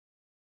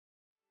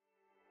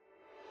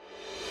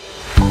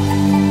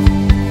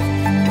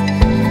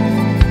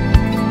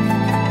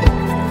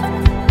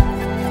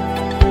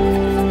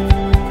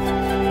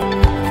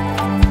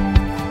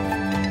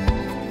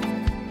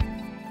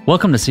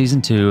Welcome to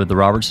Season 2 of the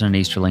Robertson and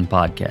Easterling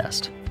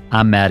podcast.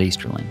 I'm Matt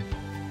Easterling.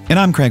 And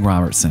I'm Craig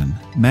Robertson.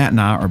 Matt and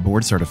I are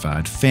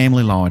board-certified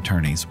family law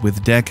attorneys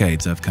with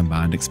decades of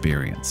combined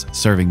experience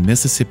serving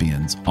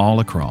Mississippians all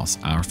across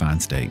our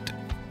fine state.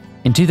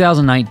 In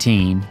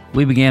 2019,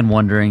 we began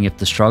wondering if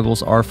the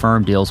struggles our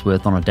firm deals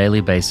with on a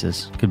daily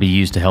basis could be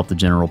used to help the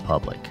general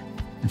public.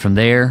 And from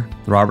there,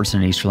 the Robertson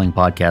and Easterling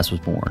podcast was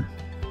born.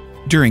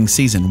 During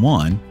Season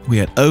 1, we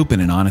had open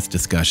and honest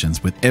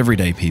discussions with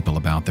everyday people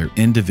about their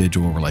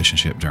individual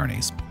relationship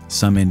journeys,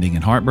 some ending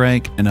in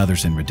heartbreak and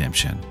others in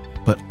redemption,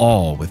 but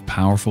all with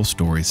powerful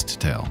stories to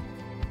tell.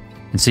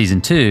 In Season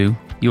 2,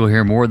 you will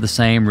hear more of the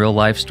same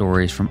real-life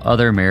stories from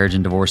other marriage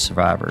and divorce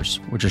survivors,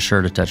 which are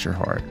sure to touch your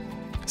heart.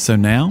 So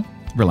now,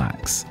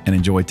 relax and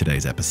enjoy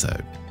today's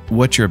episode.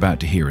 What you're about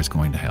to hear is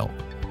going to help.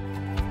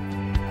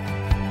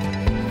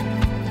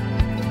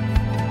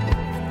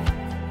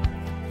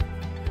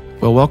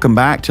 Well, welcome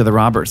back to the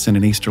Robertson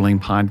and Easterling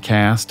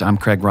podcast. I'm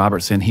Craig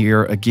Robertson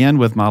here again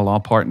with my law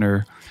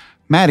partner,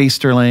 Matt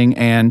Easterling.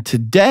 And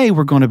today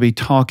we're going to be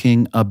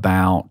talking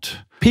about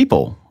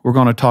people. We're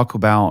going to talk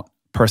about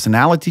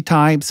personality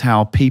types,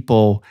 how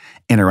people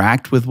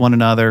interact with one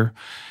another,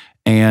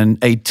 and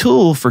a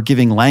tool for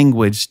giving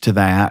language to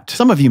that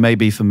some of you may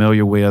be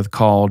familiar with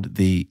called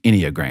the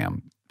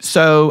Enneagram.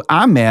 So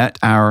I met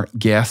our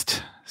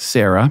guest,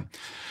 Sarah,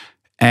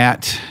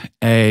 at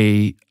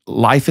a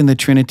Life in the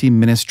Trinity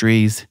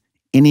Ministries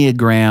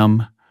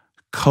Enneagram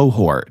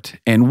cohort.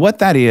 And what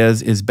that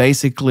is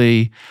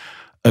basically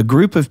a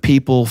group of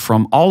people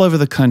from all over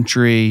the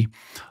country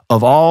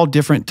of all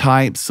different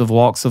types of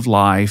walks of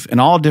life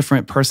and all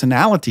different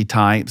personality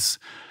types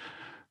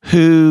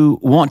who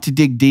want to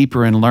dig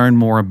deeper and learn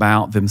more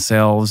about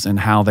themselves and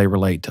how they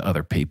relate to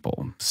other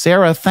people.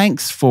 Sarah,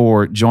 thanks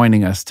for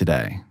joining us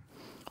today.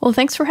 Well,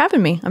 thanks for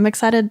having me. I'm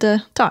excited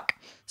to talk.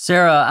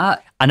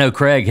 Sarah, I know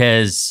Craig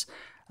has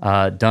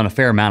done a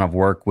fair amount of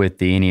work with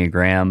the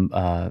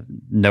Enneagram,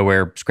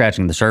 nowhere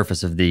scratching the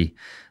surface of the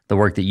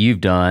work that you've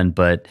done,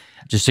 but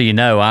just so you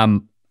know,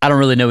 I don't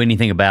really know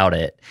anything about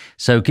it.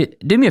 So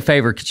do me a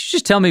favor, could you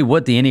just tell me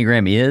what the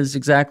Enneagram is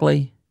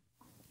exactly?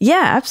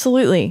 Yeah,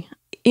 absolutely.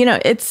 You know,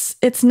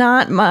 it's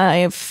not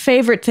my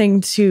favorite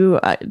thing to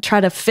try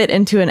to fit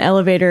into an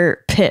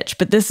elevator pitch,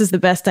 but this is the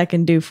best I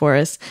can do for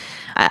us.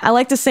 I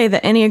like to say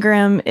that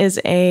Enneagram is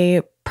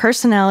a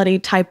personality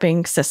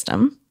typing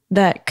system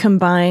that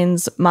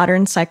combines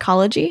modern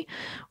psychology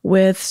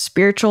with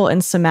spiritual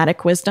and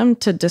somatic wisdom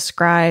to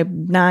describe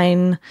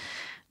 9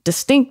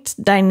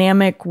 distinct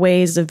dynamic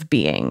ways of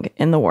being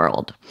in the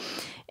world.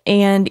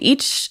 And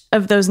each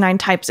of those 9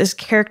 types is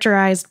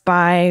characterized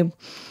by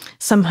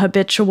some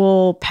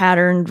habitual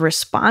patterned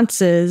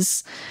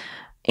responses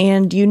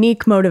and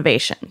unique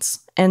motivations.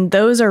 And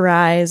those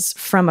arise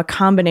from a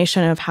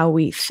combination of how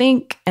we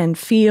think and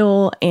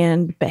feel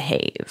and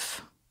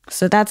behave.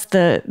 So that's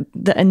the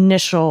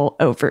initial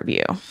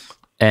overview.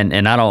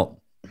 And I don't,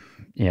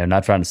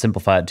 not trying to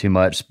simplify it too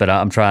much, but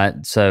I'm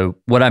trying. So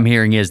what I'm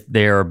hearing is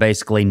there are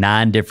basically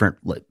 9 different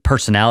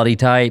personality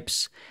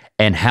types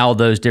and how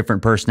those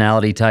different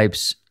personality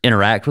types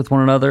interact with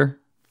one another.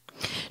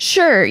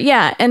 Sure,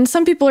 yeah. And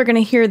some people are going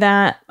to hear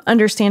that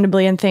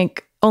understandably and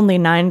think only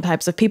 9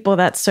 types of people.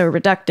 That's so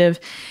reductive.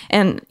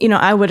 And,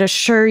 I would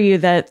assure you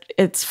that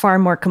it's far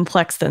more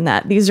complex than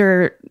that. These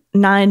are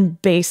 9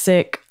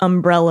 basic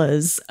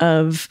umbrellas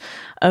of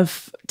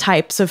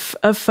types of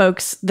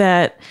folks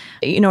that,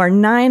 are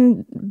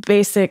 9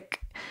 basic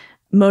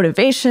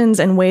motivations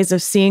and ways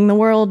of seeing the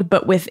world.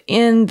 But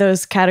within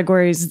those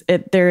categories,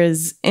 there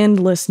is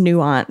endless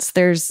nuance.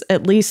 There's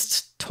at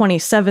least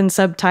 27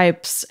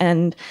 subtypes,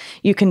 and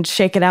you can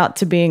shake it out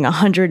to being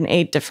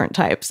 108 different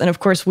types. And of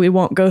course, we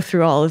won't go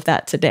through all of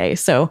that today.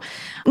 So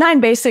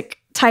 9 basic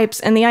types.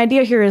 And the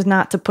idea here is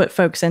not to put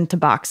folks into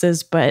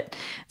boxes, but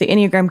the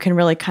Enneagram can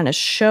really kind of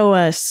show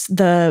us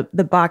the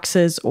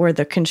boxes or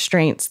the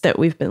constraints that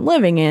we've been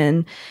living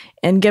in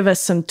and give us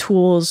some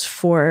tools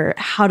for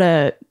how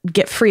to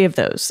get free of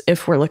those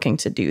if we're looking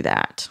to do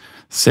that.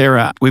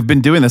 Sarah, we've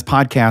been doing this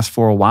podcast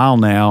for a while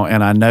now,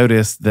 and I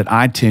noticed that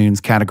iTunes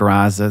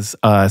categorizes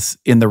us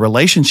in the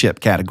relationship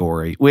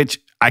category, which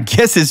I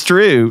guess is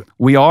true.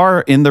 We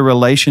are in the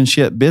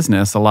relationship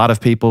business. A lot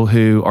of people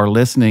who are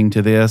listening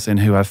to this and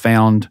who have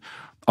found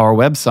our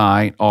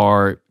website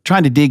are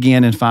trying to dig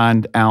in and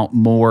find out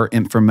more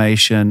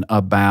information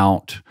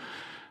about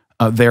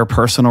their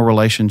personal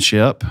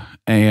relationship.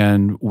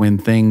 And when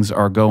things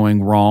are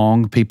going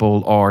wrong,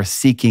 people are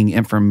seeking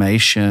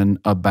information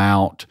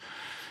about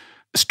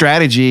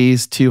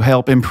strategies to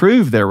help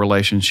improve their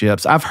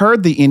relationships. I've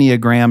heard the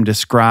Enneagram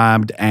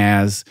described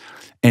as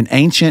an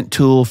ancient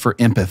tool for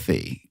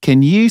empathy.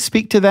 Can you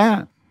speak to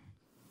that?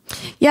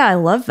 Yeah, I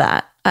love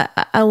that.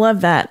 I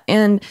love that.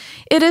 And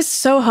it is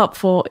so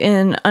helpful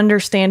in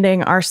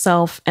understanding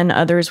ourselves and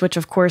others, which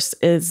of course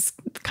is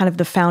kind of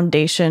the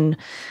foundation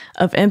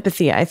of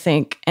empathy, I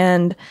think.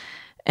 And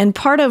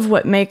part of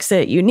what makes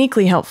it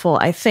uniquely helpful,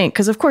 I think,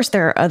 because of course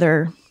there are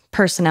other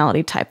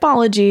personality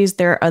typologies,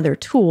 there are other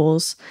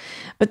tools,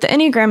 but the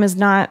Enneagram is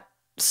not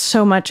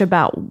so much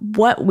about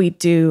what we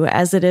do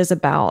as it is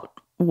about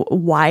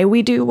why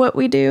we do what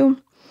we do.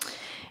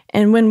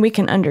 And when we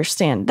can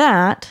understand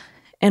that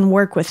and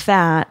work with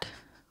that,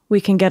 we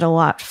can get a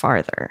lot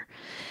farther.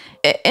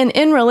 And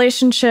in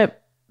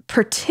relationship,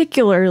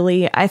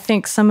 particularly, I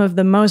think some of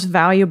the most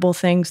valuable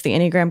things the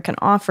Enneagram can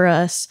offer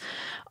us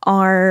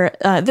are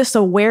this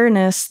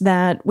awareness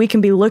that we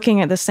can be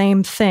looking at the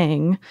same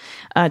thing.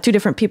 Two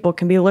different people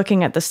can be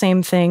looking at the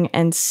same thing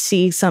and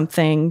see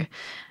something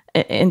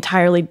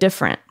entirely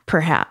different,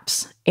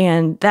 perhaps.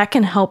 And that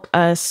can help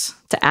us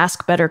to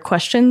ask better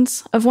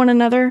questions of one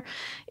another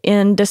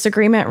in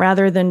disagreement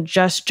rather than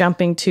just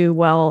jumping to,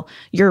 well,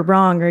 you're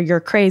wrong or you're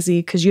crazy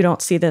because you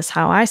don't see this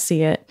how I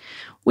see it.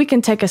 We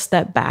can take a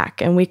step back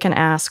and we can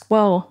ask,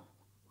 well,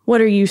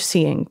 what are you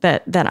seeing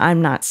that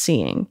I'm not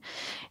seeing?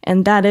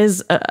 And that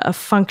is a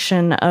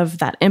function of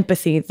that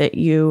empathy that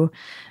you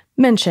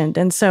mentioned.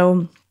 And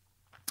so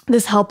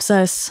this helps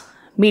us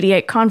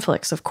mediate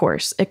conflicts, of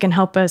course. It can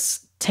help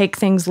us take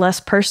things less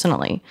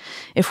personally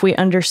if we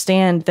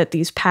understand that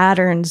these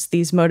patterns,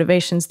 these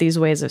motivations, these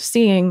ways of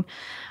seeing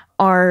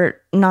are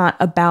not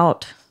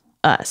about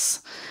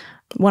us.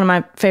 One of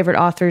my favorite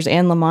authors,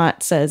 Anne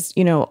Lamott, says,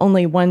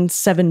 only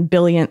 1/7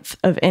 billionth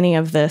of any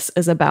of this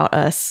is about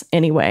us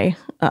anyway,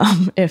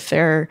 if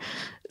there are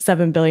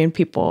 7 billion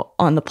people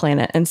on the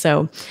planet. And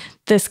so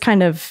this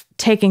kind of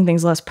taking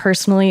things less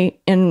personally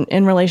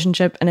in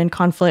relationship and in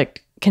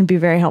conflict can be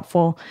very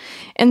helpful.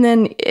 And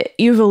then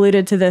you've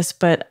alluded to this,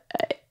 but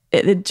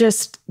it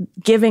just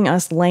giving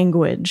us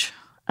language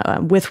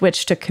with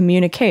which to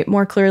communicate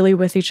more clearly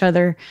with each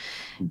other,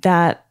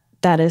 that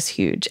is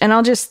huge. And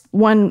I'll just,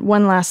 one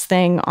last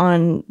thing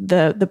on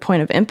the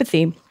point of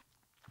empathy.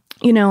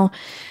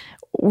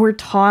 We're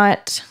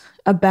taught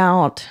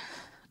about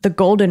the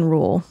golden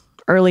rule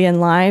early in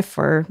life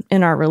or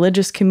in our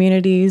religious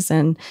communities.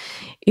 And,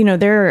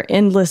 there are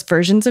endless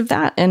versions of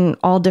that in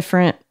all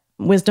different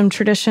wisdom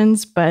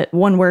traditions. But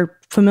one we're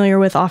familiar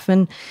with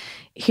often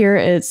here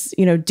is,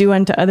 do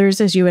unto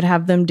others as you would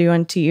have them do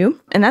unto you.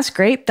 And that's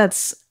great.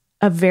 That's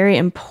a very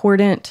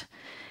important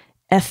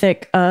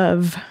ethic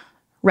of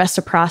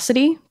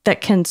reciprocity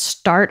that can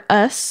start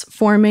us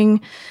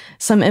forming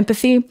some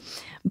empathy.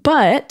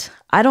 But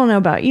I don't know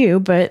about you,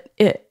 but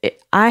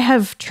I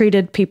have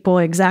treated people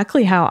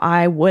exactly how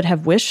I would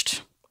have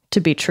wished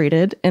to be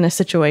treated in a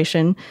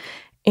situation,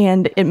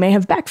 and it may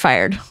have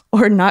backfired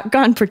or not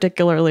gone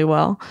particularly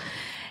well.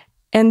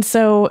 And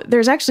so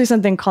there's actually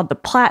something called the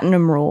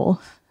platinum rule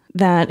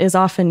that is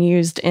often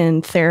used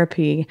in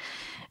therapy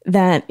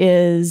that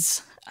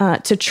is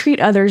to treat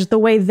others the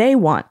way they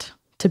want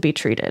to be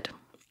treated.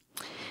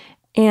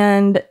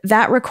 And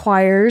that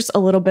requires a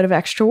little bit of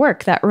extra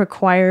work. That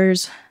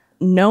requires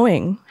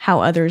knowing how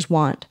others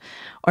want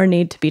or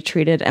need to be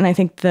treated. And I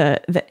think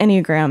the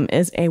Enneagram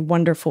is a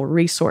wonderful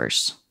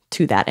resource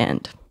to that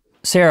end.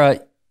 Sarah,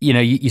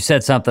 you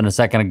said something a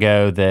second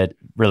ago that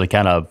really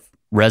kind of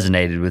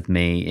resonated with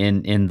me.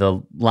 In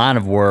the line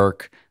of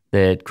work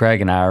that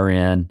Craig and I are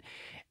in,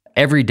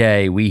 every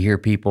day we hear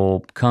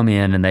people come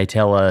in and they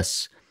tell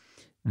us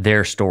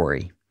their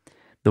story,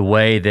 the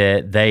way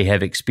that they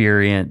have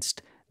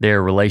experienced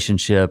their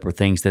relationship or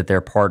things that their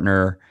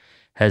partner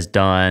has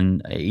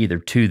done either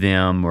to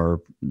them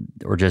or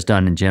just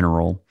done in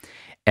general.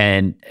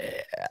 And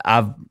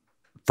I've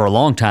for a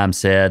long time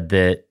said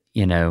that,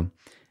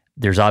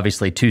 there's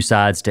obviously two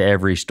sides to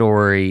every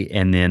story,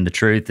 and then the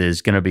truth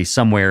is going to be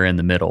somewhere in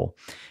the middle.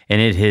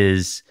 And it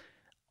has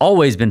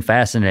always been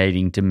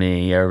fascinating to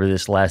me over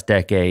this last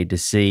decade to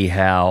see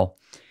how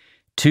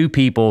two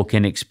people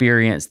can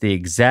experience the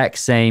exact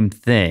same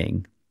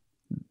thing,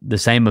 the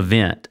same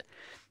event,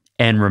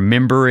 and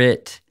remember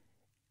it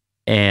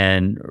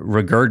and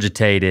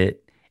regurgitate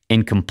it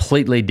in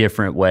completely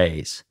different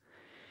ways.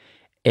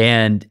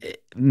 And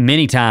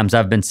many times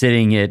I've been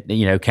sitting at,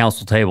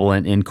 counsel table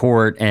in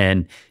court,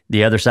 and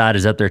the other side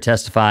is up there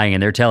testifying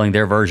and they're telling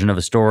their version of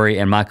a story,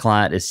 and my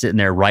client is sitting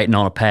there writing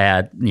on a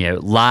pad,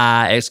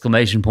 lie,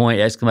 exclamation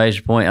point,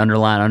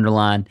 underline,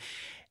 underline.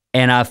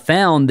 And I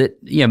found that,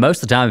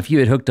 most of the time, if you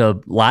had hooked a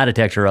lie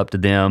detector up to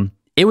them,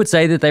 it would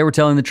say that they were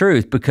telling the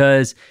truth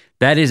because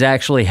that is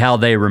actually how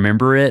they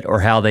remember it or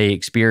how they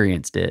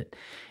experienced it.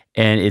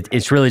 And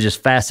it's really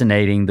just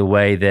fascinating the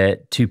way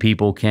that two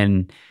people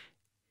can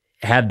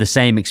have the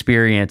same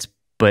experience,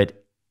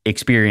 but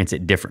experience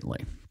it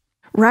differently.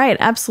 Right,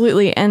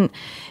 absolutely. And,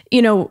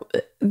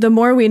 the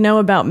more we know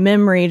about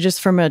memory, just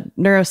from a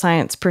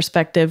neuroscience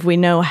perspective, we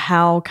know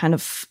how kind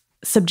of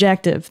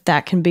subjective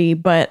that can be.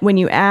 But when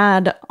you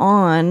add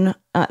on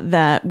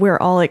that we're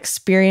all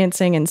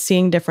experiencing and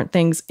seeing different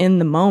things in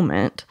the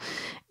moment,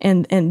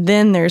 and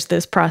then there's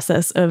this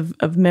process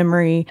of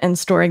memory and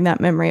storing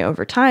that memory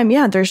over time.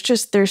 Yeah,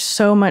 there's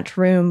so much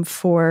room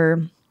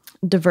for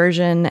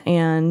diversion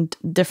and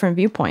different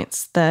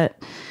viewpoints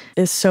that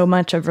is so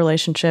much of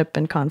relationship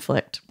and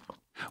conflict.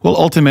 Well,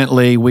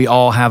 ultimately, we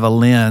all have a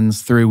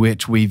lens through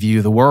which we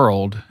view the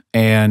world,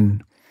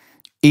 and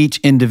each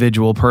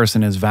individual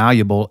person is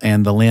valuable,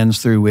 and the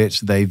lens through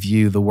which they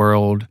view the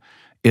world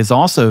is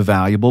also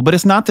valuable, but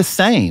it's not the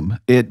same.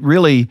 It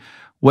really,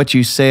 what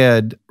you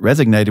said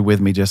resonated with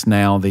me just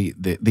now,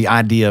 the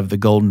idea of the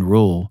golden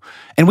rule.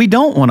 And we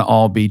don't want to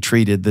all be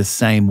treated the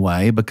same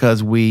way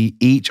because we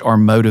each are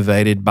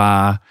motivated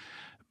by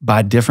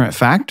different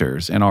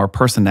factors, and our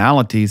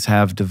personalities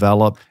have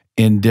developed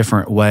in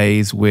different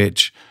ways,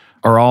 which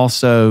are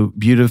also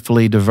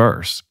beautifully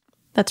diverse.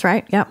 That's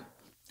right. Yeah,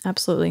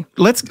 absolutely.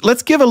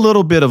 Let's give a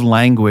little bit of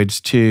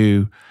language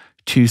to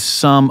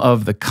some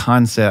of the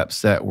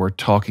concepts that we're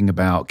talking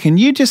about. Can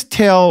you just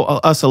tell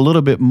us a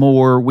little bit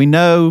more? We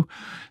know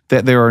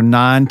that there are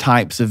 9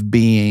 types of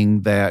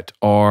being that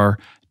are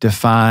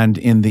defined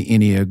in the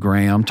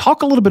Enneagram.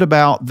 Talk a little bit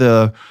about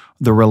the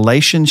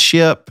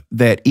relationship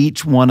that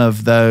each one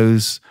of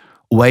those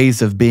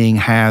ways of being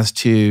has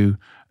to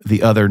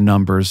the other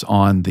numbers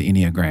on the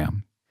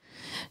Enneagram.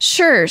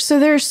 Sure. So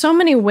there are so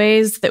many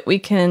ways that we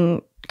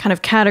can kind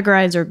of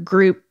categorize or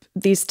group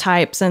these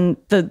types. And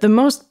the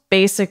most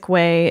basic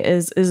way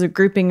is a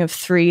grouping of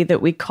 3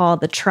 that we call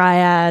the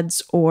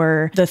triads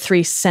or the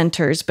 3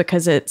 centers,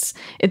 because it's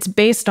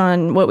based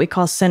on what we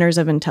call centers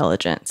of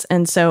intelligence.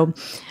 And so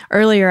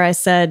earlier I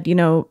said,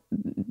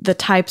 the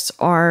types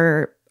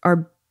are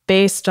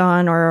based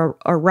on or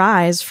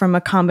arise from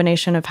a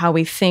combination of how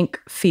we think,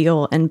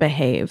 feel, and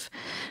behave.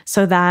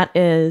 So that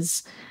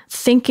is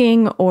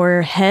thinking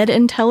or head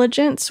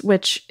intelligence,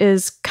 which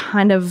is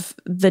kind of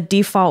the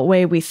default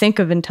way we think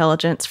of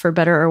intelligence, for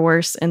better or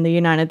worse, in the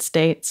United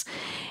States.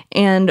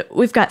 And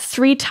we've got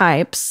 3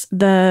 types,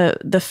 the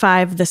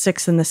 5, the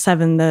 6, and the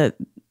 7, the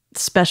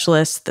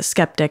specialist, the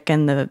skeptic,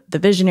 and the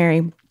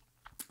visionary,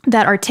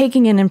 that are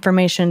taking in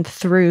information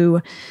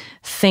through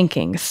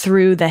thinking,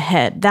 through the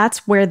head.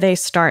 That's where they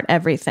start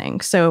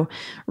everything. So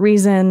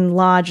reason,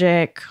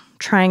 logic,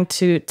 trying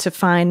to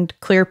find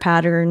clear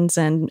patterns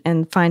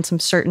and find some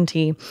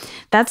certainty.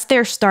 That's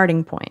their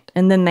starting point.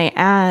 And then they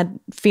add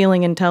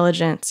feeling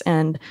intelligence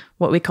and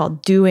what we call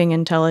doing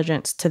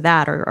intelligence to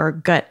that, or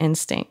gut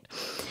instinct.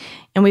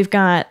 And we've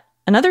got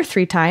another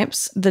 3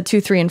 types, the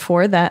 2, 3, and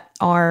 4, that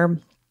are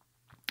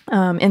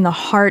in the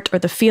heart or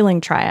the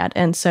feeling triad.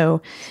 And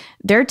so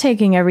they're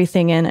taking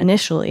everything in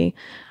initially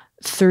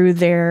through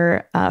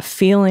their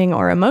feeling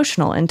or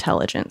emotional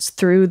intelligence,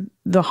 through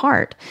the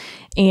heart,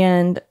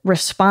 and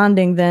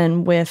responding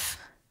then with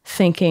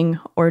thinking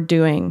or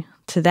doing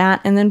to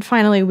that. And then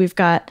finally, we've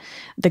got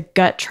the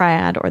gut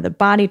triad or the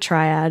body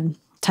triad,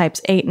 types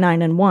 8,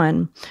 9, and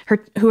 1,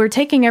 who are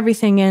taking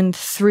everything in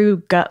through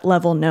gut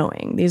level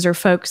knowing. These are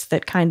folks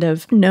that kind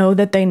of know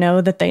that they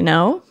know that they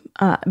know,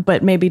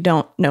 but maybe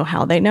don't know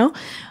how they know.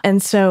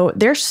 And so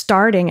they're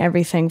starting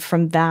everything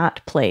from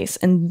that place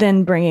and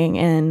then bringing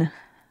in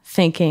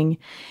thinking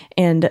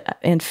and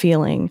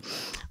feeling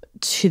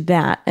to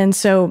that. And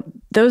so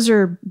those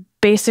are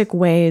basic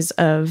ways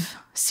of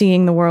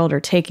seeing the world or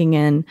taking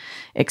in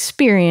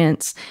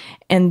experience.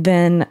 And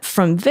then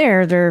from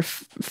there are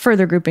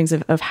further groupings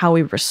of how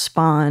we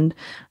respond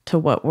to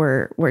what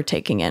we're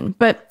taking in.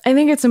 But I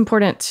think it's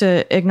important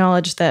to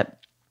acknowledge that,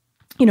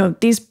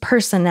 these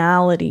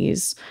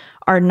personalities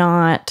are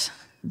not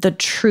the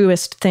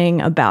truest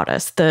thing about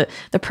us. The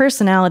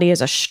personality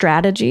is a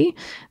strategy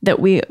that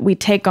we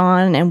take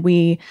on and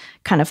we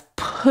kind of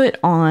put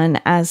on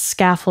as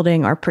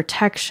scaffolding or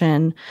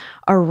protection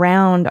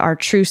around our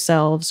true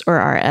selves or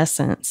our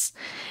essence.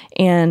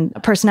 And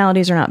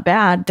personalities are not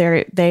bad.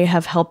 They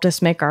have helped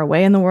us make our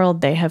way in the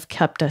world. They have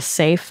kept us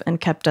safe and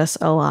kept us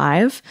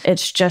alive.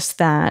 It's just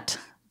that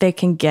they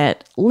can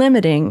get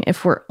limiting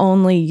if we're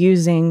only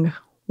using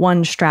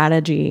one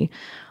strategy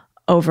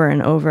over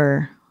and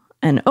over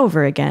and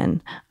over again.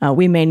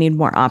 We may need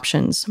more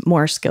options,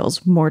 more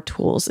skills, more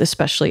tools,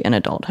 especially in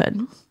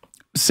adulthood.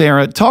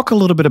 Sarah, talk a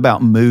little bit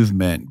about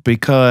movement,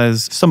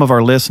 because some of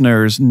our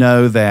listeners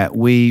know that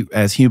we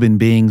as human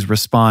beings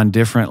respond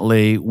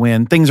differently.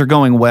 When things are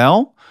going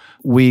well,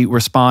 we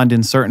respond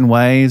in certain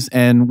ways,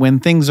 and when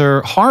things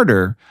are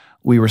harder,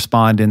 we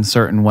respond in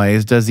certain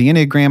ways. Does the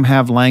Enneagram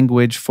have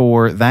language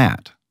for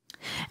that?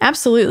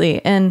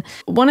 Absolutely. And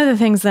one of the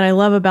things that I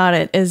love about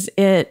it is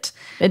it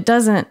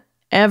doesn't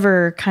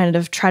ever kind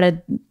of try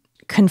to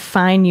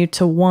confine you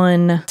to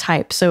one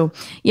type. So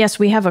yes,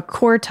 we have a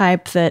core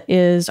type that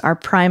is our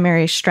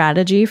primary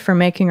strategy for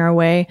making our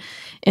way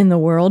in the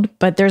world,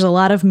 but there's a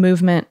lot of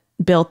movement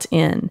built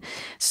in.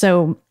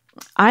 So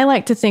I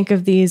like to think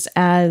of these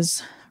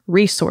as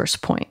resource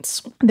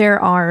points. There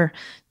are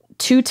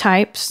 2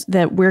 types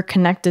that we're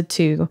connected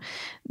to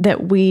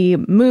that we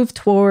move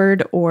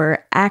toward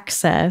or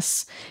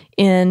access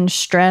in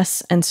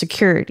stress and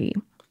security.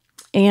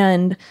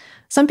 And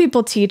some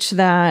people teach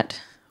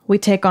that we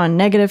take on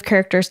negative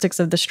characteristics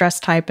of the stress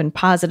type and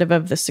positive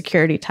of the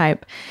security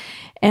type.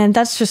 And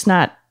that's just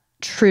not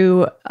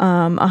true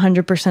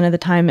 100% of the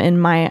time in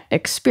my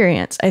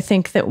experience. I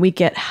think that we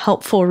get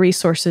helpful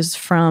resources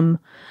from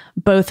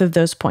both of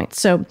those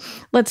points. So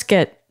let's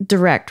get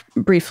direct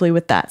briefly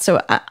with that. So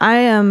I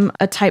am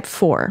a type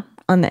 4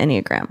 on the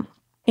Enneagram.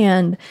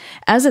 And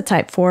as a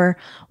type 4,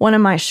 one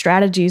of my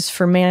strategies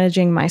for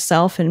managing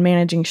myself and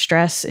managing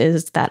stress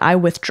is that I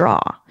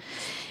withdraw.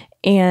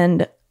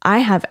 And I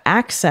have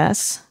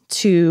access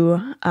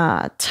to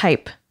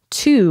type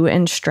 2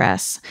 in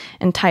stress.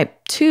 And type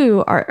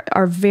 2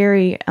 are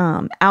very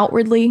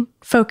outwardly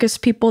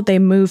focused people. They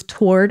move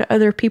toward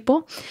other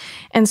people.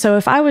 And so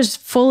if I was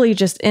fully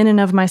just in and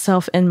of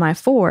myself in my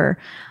 4,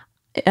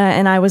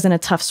 and I was in a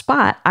tough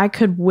spot, I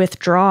could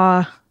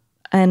withdraw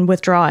and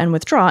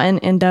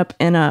end up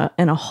in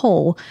a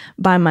hole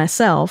by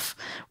myself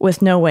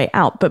with no way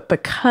out. But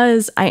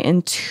because I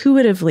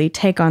intuitively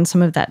take on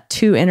some of that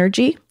 2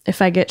 energy,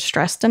 if I get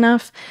stressed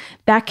enough,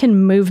 that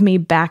can move me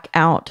back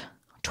out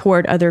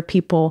toward other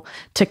people,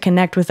 to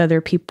connect with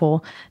other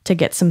people, to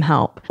get some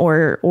help,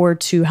 or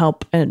to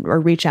help or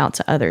reach out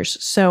to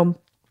others. So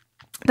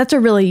that's a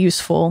really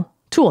useful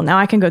tool. Now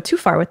I can go too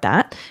far with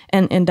that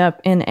and end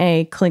up in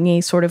a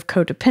clingy sort of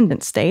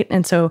codependent state.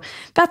 And so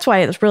that's why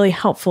it's really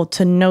helpful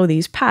to know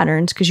these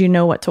patterns, because you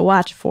know what to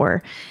watch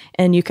for,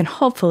 and you can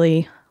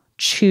hopefully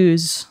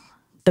choose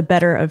the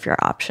better of your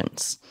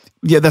options.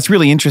 Yeah, that's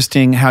really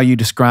interesting how you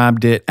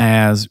described it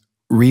as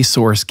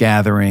resource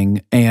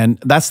gathering. And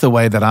that's the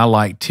way that I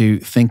like to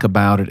think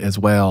about it as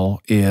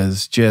well,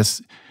 is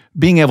just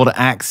being able to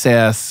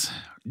access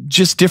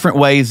just different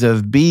ways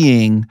of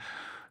being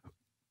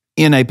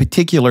in a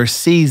particular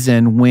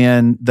season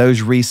when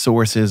those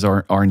resources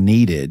are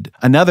needed.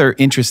 Another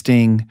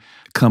interesting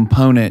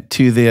component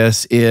to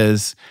this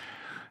is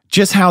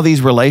just how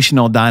these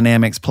relational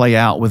dynamics play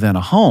out within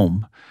a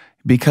home.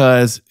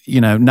 Because,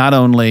 not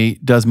only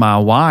does my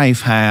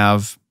wife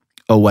have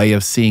a way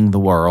of seeing the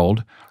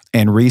world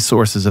and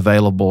resources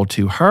available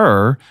to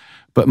her,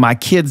 but my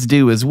kids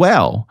do as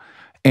well.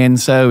 And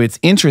so it's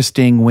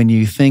interesting when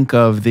you think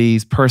of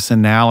these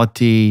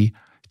personality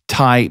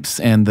types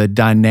and the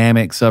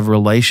dynamics of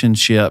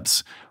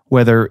relationships,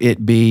 whether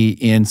it be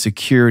in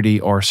security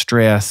or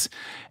stress,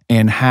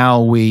 and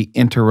how we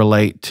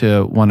interrelate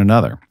to one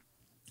another.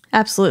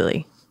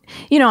 Absolutely.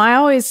 I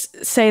always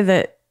say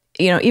that,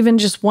 even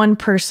just one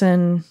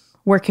person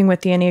working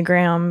with the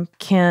Enneagram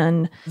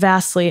can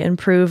vastly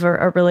improve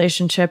a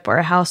relationship or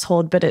a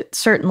household, but it's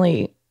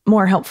certainly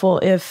more helpful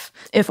if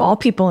all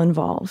people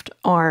involved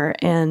are,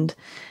 and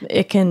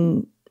it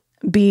can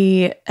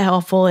be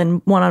helpful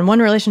in one-on-one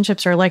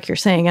relationships, or like you're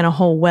saying, in a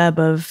whole web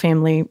of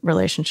family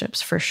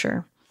relationships, for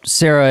sure.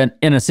 Sarah,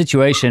 in a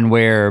situation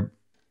where,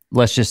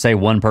 let's just say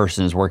one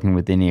person is working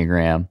with the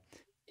Enneagram,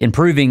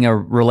 improving a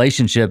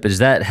relationship, does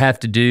that have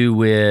to do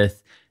with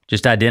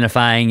just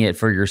identifying it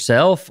for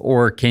yourself,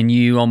 or can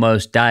you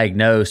almost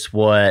diagnose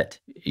what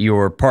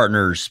your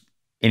partner's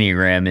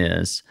Enneagram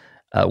is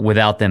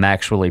without them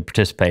actually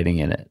participating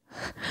in it?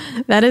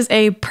 That is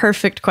a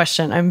perfect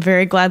question. I'm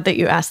very glad that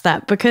you asked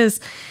that, because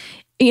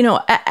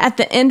at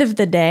the end of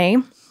the day,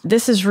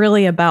 this is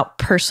really about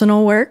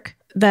personal work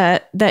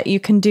that you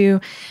can do,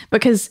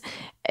 because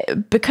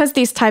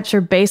these types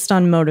are based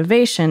on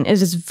motivation. It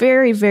is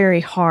very, very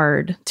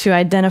hard to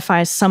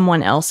identify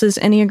someone else's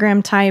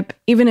Enneagram type,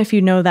 even if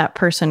you know that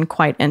person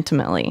quite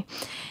intimately.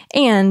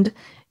 And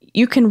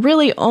you can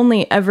really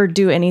only ever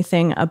do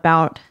anything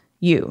about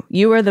you.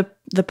 You are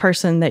the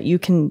person that you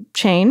can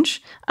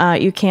change.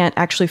 You can't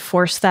actually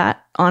force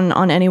that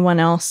on anyone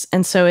else.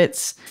 And so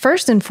it's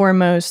first and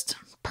foremost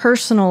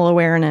personal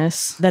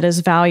awareness that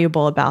is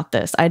valuable about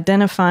this,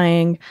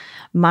 identifying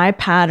my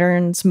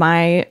patterns,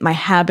 my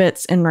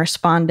habits in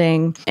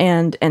responding,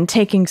 and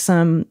taking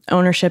some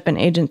ownership and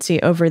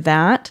agency over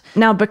that.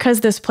 Now,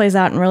 because this plays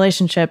out in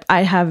relationship,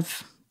 I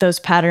have those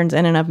patterns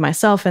in and of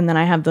myself, and then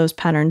I have those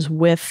patterns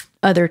with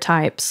other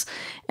types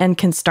and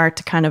can start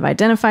to kind of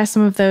identify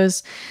some of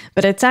those.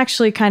 But it's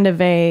actually kind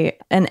of an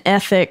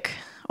ethic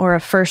or a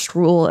first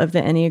rule of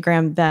the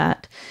Enneagram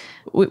that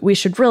we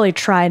should really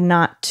try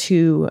not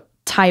to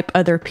type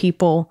other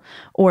people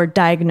or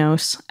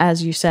diagnose,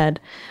 as you said,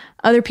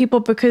 other people,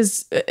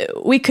 because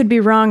we could be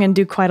wrong and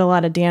do quite a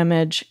lot of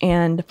damage.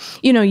 And,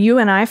 you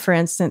and I, for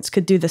instance,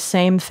 could do the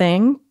same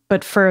thing,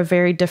 but for a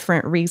very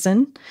different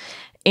reason.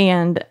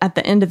 And at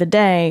the end of the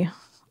day,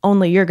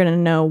 only you're going to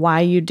know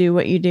why you do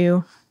what you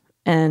do.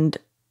 And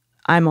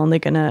I'm only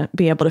going to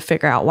be able to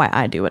figure out why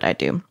I do what I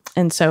do.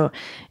 And so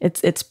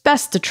it's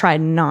best to try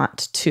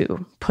not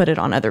to put it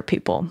on other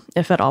people,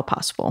 if at all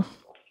possible.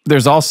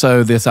 There's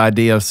also this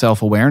idea of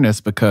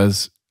self-awareness,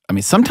 because,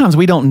 sometimes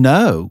we don't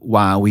know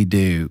why we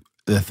do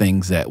the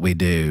things that we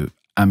do.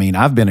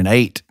 I've been an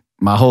 8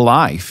 my whole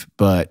life,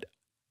 but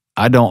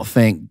I don't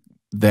think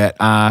that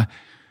I,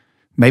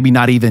 maybe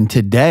not even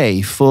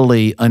today,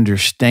 fully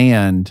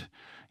understand,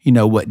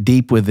 what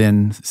deep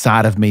within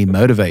side of me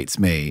motivates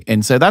me.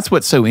 And so that's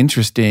what's so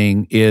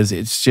interesting, is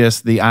it's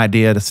just the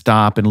idea to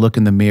stop and look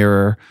in the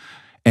mirror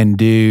and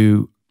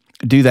do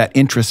that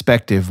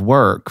introspective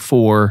work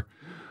for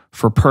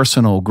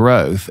personal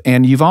growth.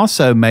 And you've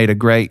also made a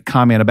great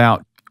comment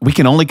about we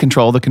can only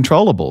control the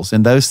controllables,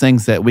 and those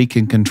things that we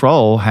can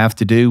control have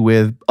to do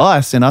with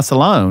us and us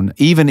alone,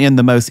 even in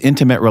the most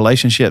intimate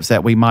relationships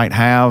that we might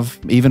have,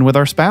 even with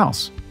our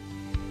spouse.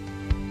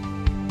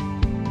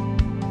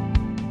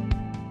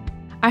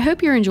 I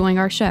hope you're enjoying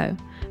our show.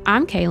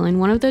 I'm Kaylin,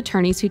 one of the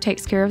attorneys who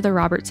takes care of the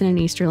Robertson and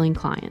Easterling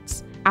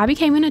clients. I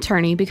became an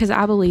attorney because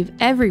I believe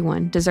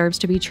everyone deserves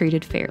to be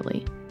treated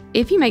fairly.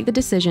 If you make the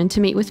decision to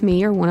meet with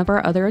me or one of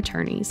our other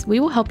attorneys, we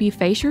will help you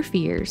face your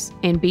fears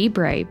and be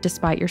brave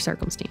despite your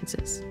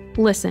circumstances.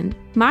 Listen,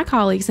 my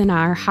colleagues and I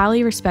are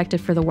highly respected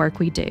for the work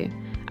we do.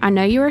 I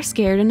know you are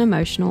scared and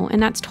emotional,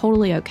 and that's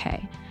totally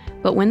okay.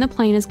 But when the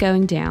plane is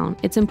going down,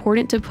 it's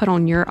important to put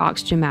on your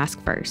oxygen mask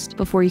first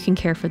before you can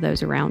care for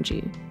those around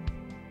you.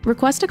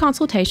 Request a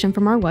consultation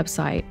from our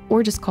website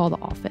or just call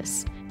the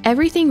office.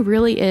 Everything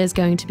really is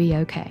going to be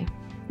okay.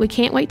 We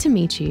can't wait to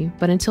meet you,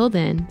 but until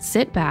then,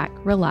 sit back,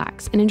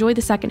 relax, and enjoy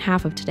the second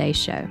half of today's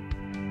show.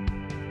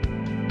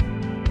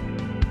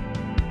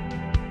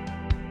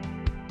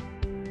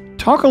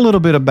 Talk a little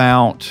bit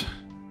about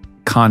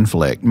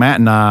conflict. Matt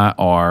and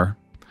I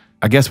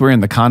guess we're in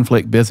the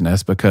conflict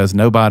business because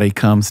nobody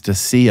comes to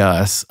see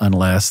us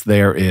unless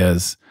there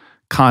is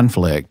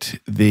conflict.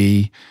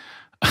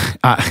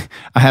 I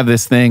have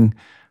this thing,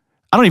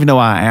 I don't even know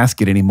why I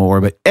ask it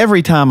anymore, but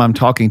every time I'm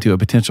talking to a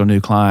potential new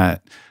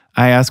client,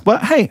 I ask, well,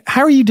 hey,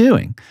 how are you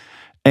doing?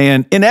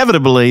 And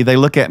inevitably, they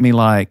look at me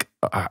like,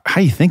 how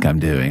do you think I'm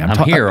doing? I'm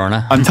here, aren't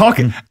I?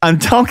 I'm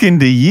talking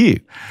to you.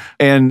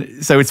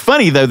 And so it's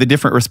funny, though, the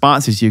different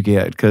responses you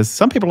get, because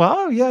some people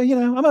are, oh, yeah,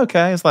 I'm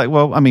okay. It's like,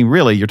 well, I mean,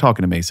 really, you're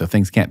talking to me, so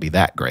things can't be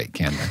that great,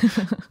 can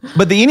they?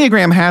 But the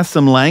Enneagram has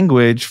some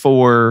language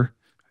for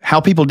how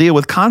people deal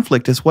with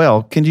conflict as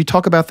well. Can you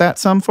talk about that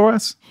some for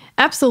us?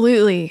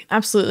 Absolutely.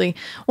 Absolutely.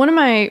 One of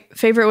my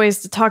favorite ways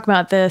to talk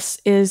about this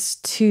is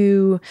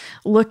to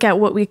look at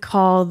what we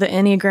call the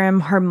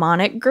Enneagram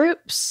harmonic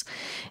groups.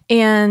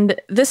 And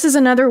this is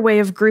another way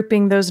of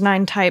grouping those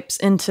 9 types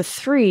into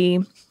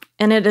 3.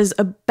 And it is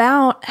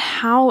about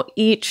how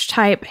each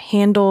type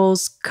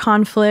handles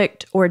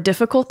conflict or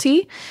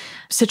difficulty,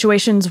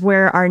 situations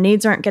where our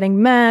needs aren't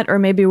getting met, or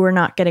maybe we're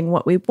not getting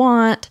what we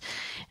want.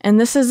 And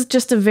this is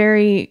just a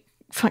very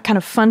kind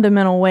of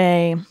fundamental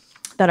way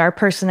that our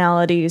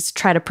personalities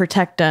try to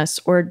protect us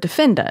or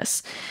defend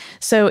us.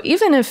 So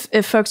even if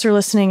folks are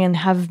listening and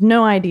have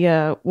no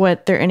idea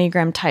what their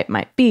Enneagram type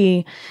might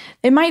be,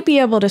 they might be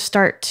able to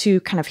start to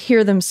kind of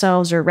hear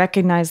themselves or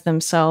recognize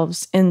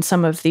themselves in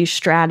some of these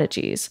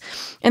strategies.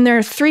 And there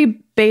are 3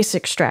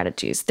 basic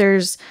strategies.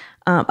 There's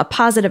a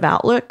positive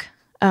outlook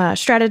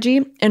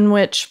strategy in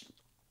which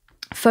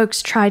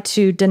folks try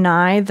to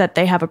deny that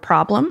they have a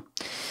problem.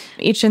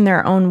 Each in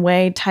their own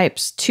way.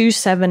 Types 2,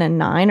 7, and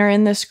 9 are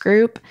in this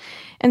group.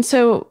 And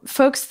so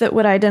folks that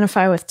would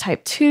identify with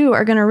type 2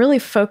 are going to really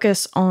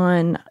focus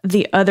on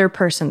the other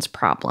person's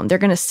problem. They're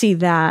going to see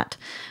that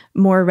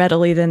more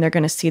readily than they're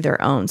going to see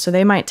their own. So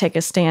they might take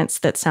a stance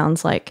that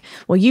sounds like,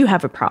 well, you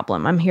have a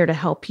problem. I'm here to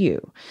help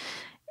you.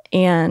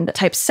 And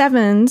type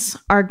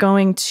 7s are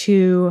going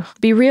to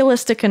be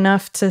realistic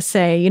enough to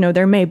say,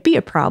 there may be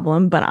a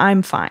problem, but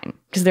I'm fine.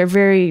 Because they're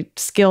very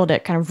skilled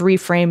at kind of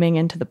reframing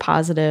into the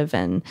positive,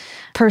 and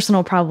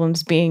personal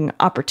problems being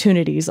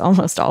opportunities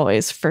almost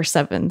always for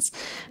 7s.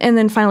 And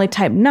then finally,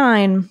 type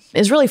 9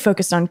 is really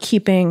focused on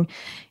keeping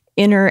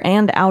inner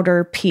and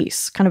outer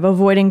peace, kind of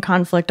avoiding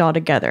conflict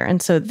altogether. And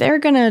so they're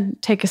going to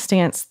take a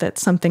stance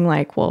that's something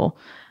like, well,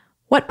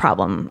 what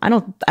problem? I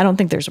don't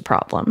think there's a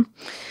problem.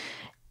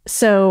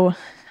 So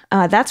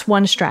that's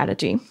one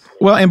strategy.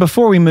 Well, and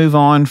before we move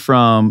on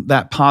from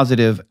that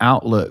positive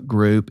outlook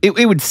group,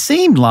 it would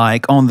seem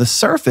like on the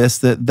surface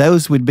that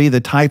those would be the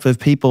type of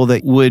people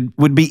that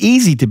would be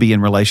easy to be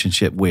in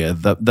relationship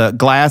with. The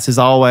glass is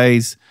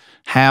always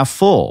half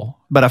full,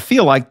 but I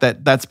feel like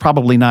that's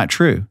probably not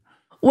true.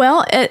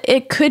 Well,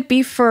 it could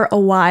be for a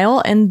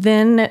while and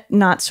then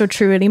not so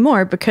true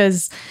anymore,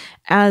 because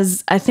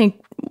as I think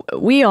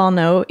we all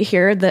know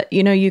here that,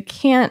 you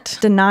can't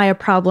deny a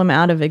problem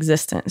out of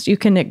existence. You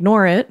can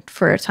ignore it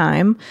for a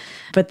time,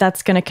 but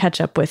that's going to catch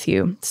up with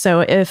you.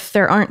 So if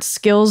there aren't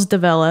skills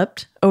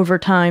developed over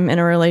time in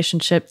a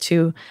relationship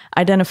to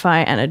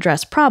identify and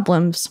address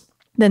problems,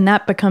 then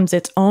that becomes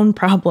its own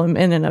problem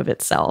in and of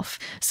itself.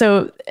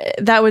 So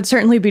that would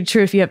certainly be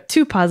true if you have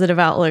 2 positive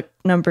outlook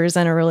numbers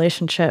in a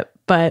relationship.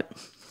 But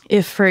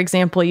if, for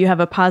example, you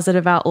have a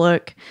positive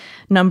outlook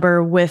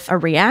number with a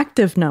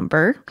reactive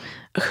number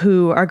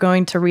who are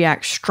going to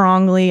react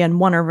strongly and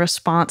want a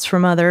response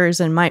from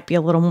others and might be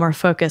a little more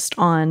focused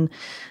on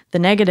the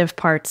negative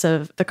parts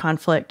of the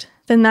conflict,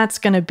 then that's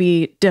going to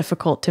be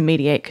difficult to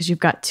mediate because you've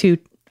got 2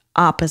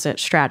 opposite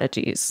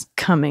strategies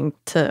coming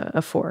to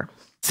a fore.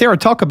 Sarah,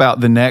 talk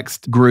about the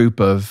next group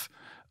of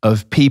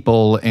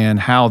people and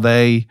how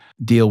they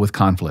deal with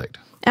conflict.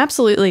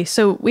 Absolutely.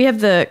 So we have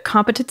the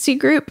competency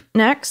group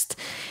next.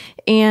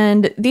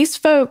 And these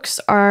folks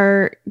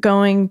are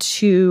going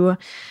to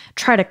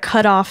try to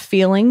cut off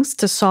feelings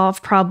to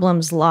solve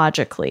problems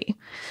logically.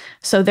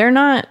 So they're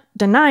not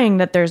denying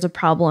that there's a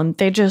problem.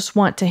 They just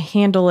want to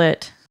handle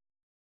it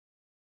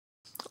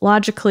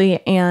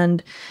logically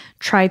and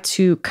try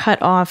to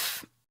cut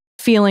off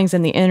feelings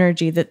and the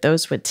energy that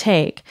those would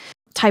take.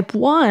 Type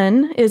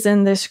 1 is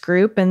in this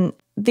group, and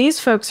these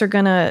folks are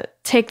going to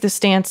take the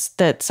stance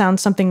that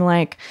sounds something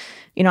like,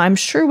 I'm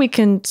sure we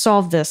can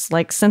solve this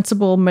like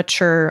sensible,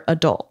 mature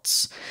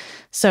adults.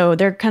 So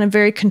they're kind of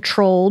very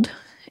controlled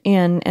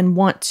and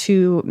want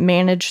to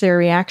manage their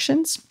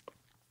reactions.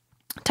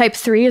 Type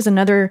 3 is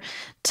another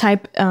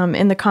type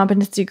in the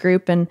competency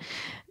group, and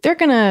they're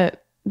going to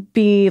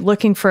be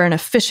looking for an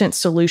efficient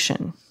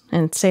solution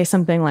and say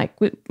something like,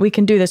 we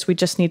can do this, we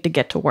just need to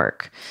get to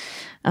work.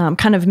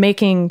 Kind of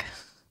making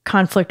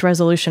conflict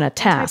resolution a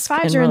task.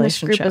 Type 5s are in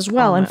this group as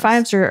well, almost.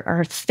 And 5s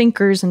are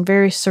thinkers and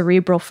very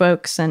cerebral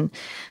folks. And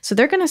so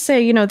they're going to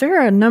say,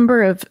 there are a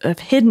number of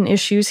hidden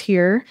issues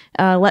here.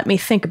 Let me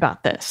think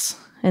about this.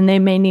 And they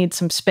may need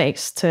some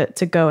space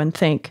to go and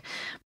think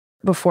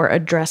before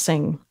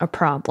addressing a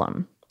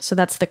problem. So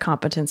that's the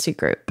competency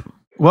group.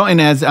 Well, and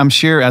as I'm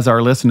sure as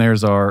our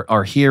listeners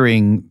are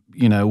hearing,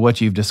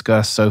 what you've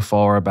discussed so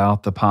far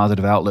about the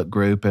positive outlook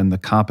group and the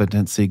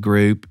competency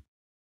group,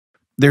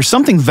 there's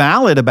something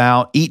valid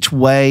about each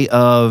way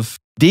of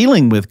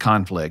dealing with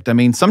conflict. I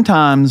mean,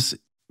 sometimes,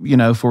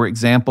 for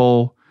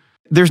example,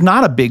 there's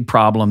not a big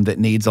problem that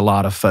needs a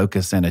lot of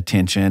focus and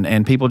attention,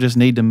 and people just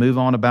need to move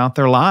on about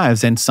their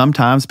lives. And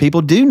sometimes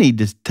people do need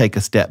to take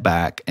a step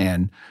back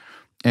and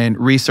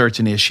research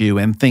an issue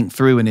and think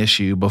through an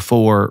issue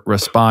before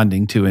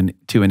responding to an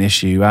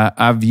issue.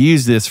 I've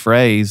used this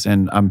phrase,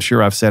 and I'm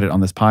sure I've said it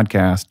on this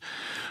podcast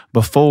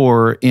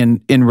before,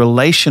 in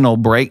relational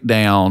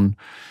breakdown,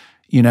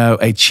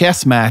 a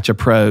chess match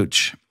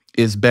approach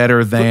is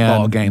better than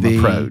football game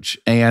approach.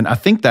 And I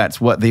think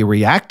that's what the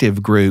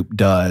reactive group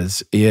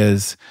does,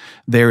 is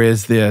there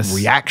is this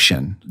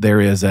reaction. There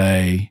is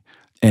an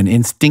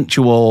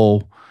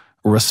instinctual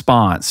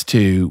response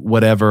to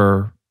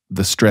whatever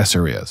the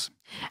stressor is.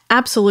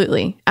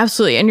 Absolutely.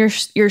 Absolutely. And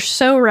you're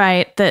so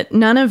right that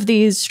none of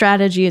these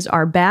strategies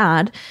are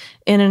bad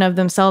in and of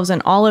themselves, and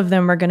all of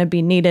them are going to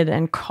be needed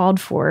and called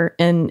for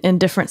in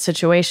different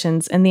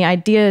situations. And the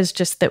idea is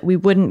just that we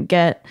wouldn't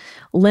get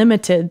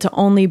limited to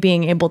only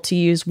being able to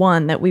use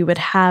one, that we would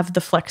have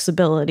the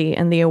flexibility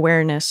and the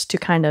awareness to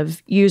kind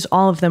of use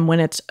all of them when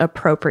it's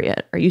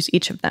appropriate, or use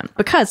each of them.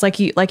 Because like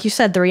you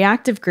said, the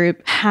reactive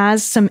group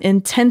has some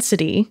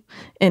intensity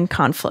in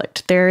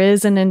conflict. There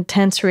is an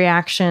intense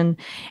reaction,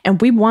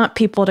 and we want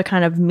people to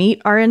kind of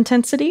meet our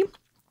intensity.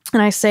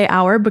 And I say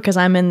our because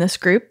I'm in this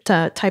group,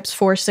 types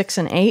 4, 6,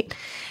 and 8.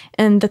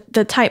 And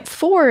the type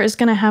 4 is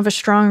going to have a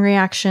strong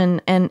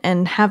reaction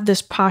and have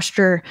this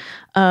posture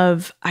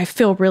of, I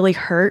feel really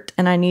hurt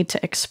and I need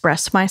to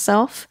express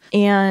myself.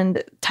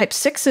 And type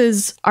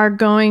 6s are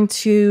going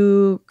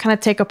to kind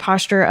of take a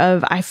posture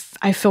of,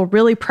 I feel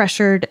really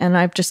pressured and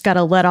I've just got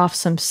to let off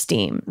some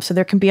steam. So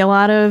there can be a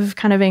lot of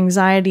kind of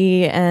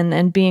anxiety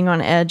and being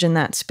on edge in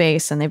that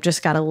space, and they've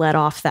just got to let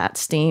off that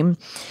steam.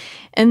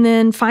 And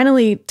then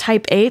finally,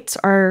 type 8s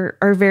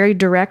are very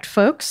direct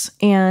folks.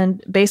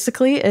 And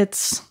basically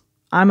it's,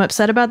 I'm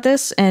upset about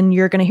this and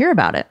you're going to hear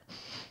about it.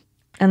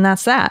 And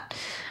that's that.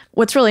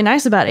 What's really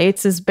nice about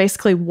 8s is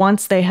basically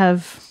once they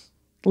have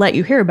let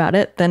you hear about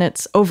it, then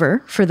it's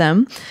over for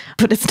them,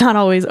 but it's not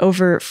always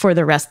over for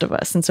the rest of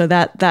us. And so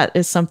that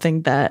is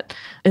something that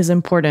is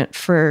important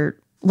for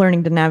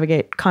learning to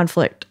navigate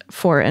conflict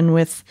for and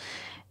with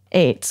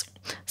 8s.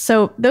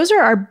 So those are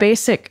our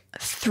basic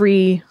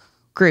 3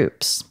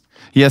 groups.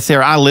 Yes,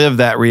 Sarah, I live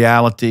that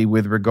reality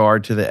with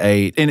regard to the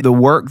 8. And the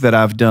work that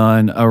I've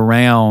done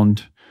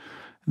around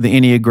the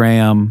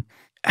Enneagram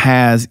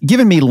has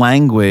given me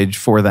language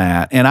for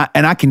that. And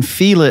I can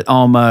feel it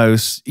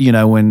almost,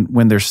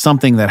 when there's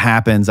something that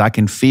happens, I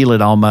can feel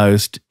it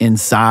almost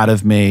inside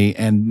of me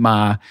and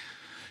my,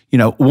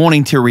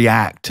 wanting to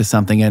react to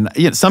something.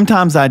 And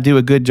sometimes I do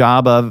a good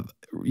job of,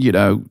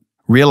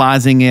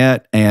 realizing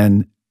it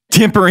and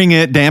tempering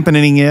it,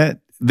 dampening it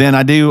than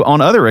I do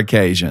on other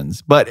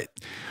occasions. But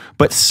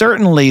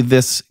certainly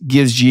this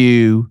gives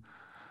you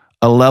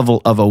a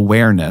level of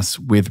awareness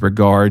with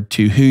regard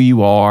to who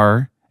you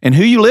are and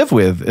who you live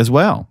with as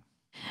well.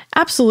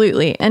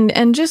 Absolutely.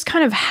 And just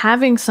kind of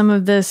having some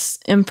of this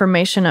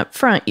information up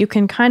front, you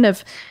can kind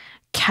of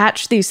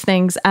catch these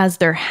things as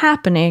they're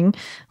happening,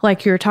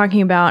 like you were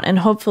talking about, and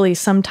hopefully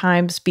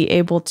sometimes be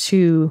able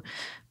to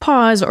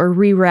pause or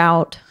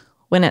reroute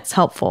when it's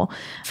helpful.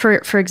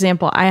 For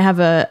example, I have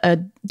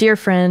a dear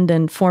friend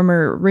and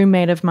former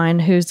roommate of mine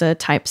who's a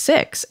type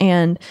 6.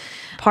 And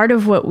part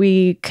of what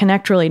we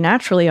connect really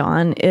naturally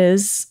on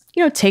is,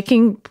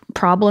 taking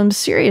problems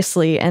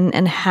seriously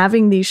and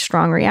having these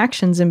strong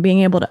reactions and being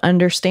able to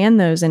understand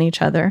those in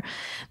each other.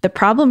 The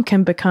problem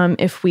can become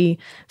if we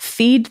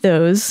feed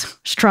those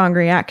strong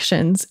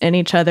reactions in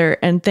each other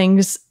and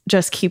things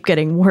just keep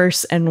getting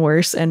worse and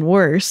worse and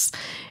worse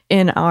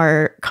in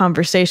our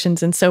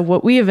conversations. And so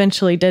what we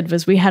eventually did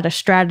was we had a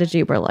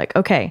strategy. We're like,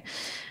 okay,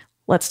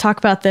 let's talk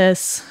about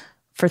this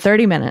for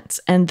 30 minutes.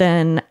 And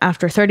then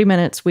after 30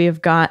 minutes, we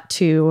have got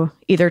to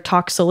either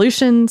talk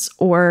solutions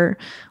or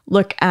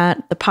look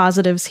at the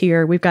positives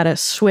here. We've got to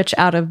switch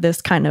out of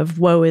this kind of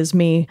woe is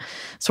me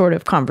sort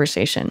of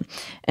conversation.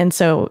 And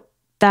so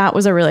that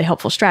was a really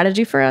helpful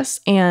strategy for us.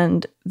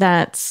 And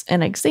that's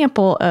an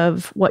example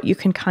of what you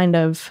can kind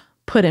of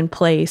put in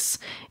place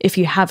if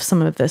you have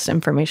some of this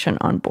information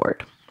on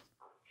board.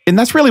 And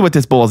that's really what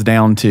this boils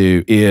down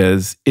to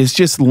is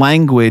just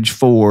language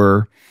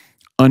for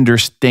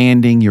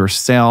understanding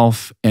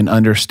yourself and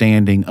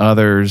understanding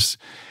others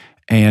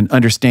and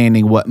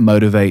understanding what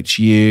motivates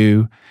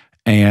you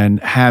and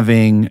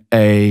having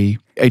a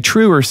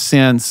truer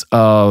sense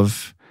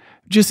of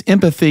just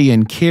empathy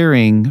and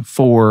caring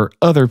for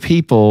other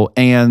people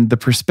and the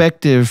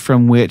perspective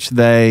from which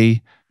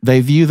they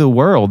view the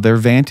world, their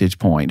vantage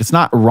point. It's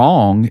not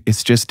wrong,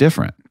 it's just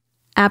different.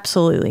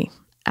 Absolutely.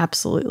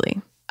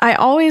 Absolutely. I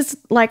always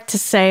like to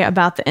say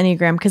about the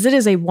Enneagram, because it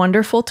is a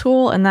wonderful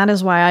tool, and that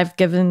is why I've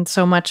given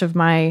so much of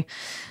my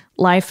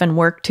life and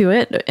work to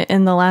it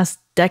in the last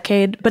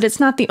decade, but it's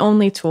not the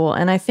only tool.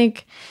 And I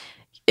think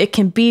it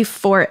can be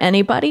for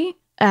anybody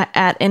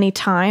at any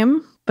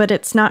time, but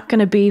it's not going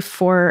to be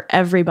for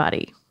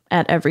everybody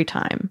at every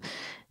time.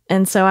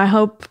 And so I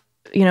hope,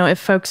 if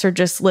folks are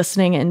just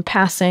listening and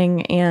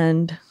passing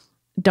and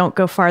don't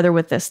go farther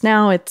with this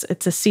now,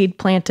 it's a seed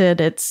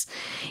planted. It's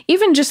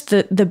even just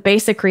the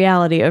basic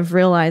reality of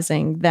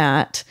realizing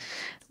that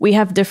we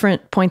have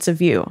different points of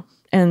view,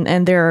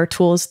 and there are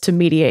tools to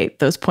mediate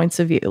those points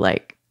of view.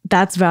 Like,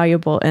 that's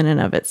valuable in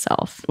and of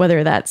itself,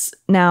 whether that's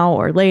now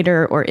or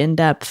later or in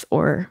depth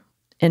or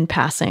in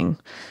passing.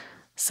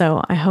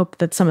 So I hope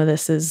that some of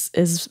this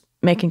is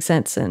making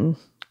sense and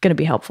going to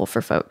be helpful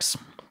for folks.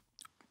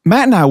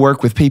 Matt and I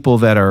work with people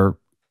that are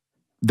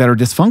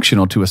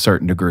dysfunctional to a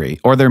certain degree,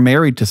 or they're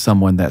married to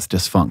someone that's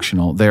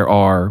dysfunctional. There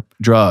are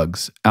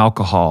drugs,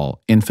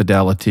 alcohol,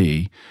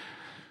 infidelity,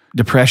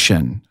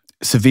 depression,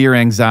 severe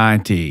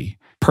anxiety,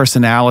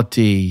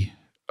 personality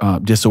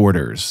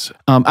disorders.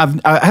 I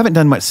haven't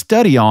done much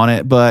study on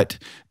it, but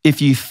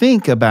if you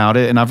think about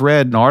it, and I've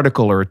read an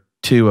article or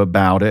two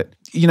about it,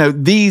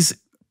 these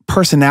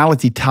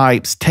personality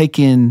types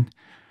taken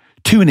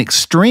to an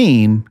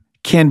extreme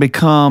can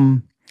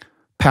become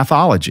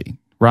pathology,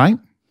 right?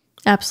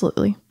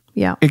 Absolutely.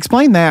 Yeah.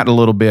 Explain that a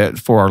little bit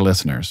for our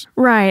listeners.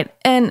 Right.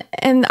 And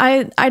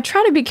I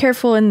try to be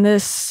careful in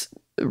this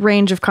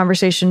range of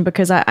conversation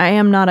because I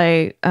am not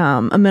a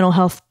mental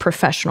health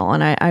professional,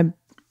 and I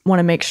want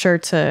to make sure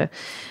to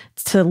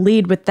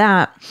lead with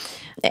that.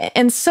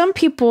 And some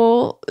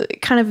people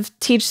kind of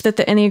teach that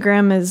the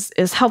Enneagram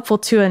is helpful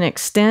to an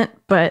extent,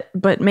 but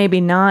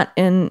maybe not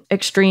in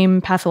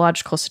extreme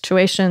pathological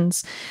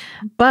situations.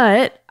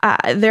 But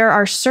there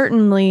are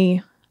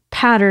certainly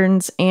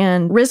patterns,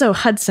 and Rizzo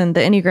Hudson, the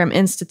Enneagram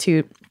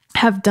Institute,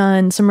 have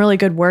done some really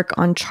good work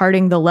on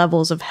charting the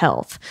levels of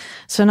health.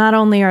 So not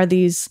only are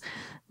these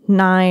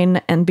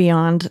 9 and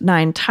beyond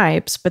 9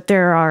 types, but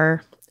there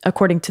are,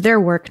 according to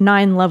their work,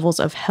 9 levels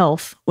of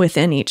health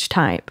within each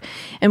type.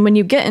 And when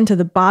you get into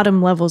the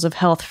bottom levels of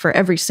health for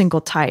every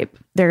single type,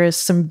 there is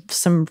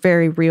some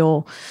very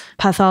real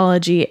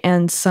pathology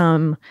and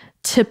some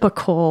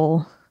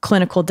typical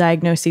clinical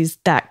diagnoses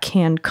that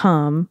can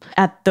come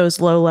at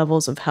those low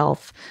levels of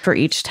health for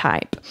each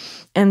type.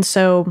 And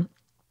so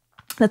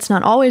that's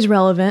not always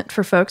relevant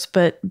for folks,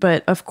 but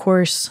of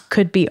course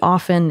could be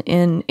often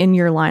in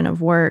your line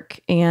of work.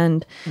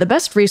 And the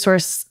best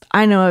resource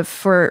I know of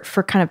for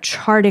kind of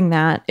charting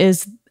that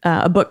is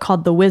a book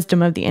called The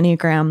Wisdom of the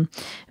Enneagram.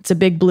 It's a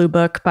big blue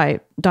book by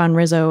Don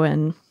Rizzo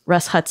and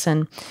Russ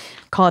Hudson.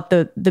 Call it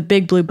the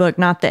big blue book,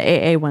 not the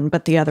AA one,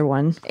 but the other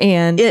one.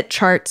 And it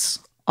charts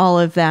all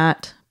of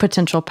that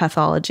potential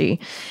pathology.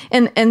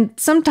 And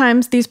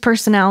sometimes these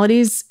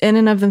personalities in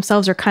and of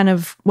themselves are kind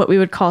of what we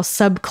would call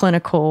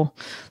subclinical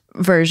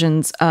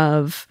versions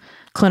of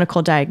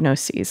clinical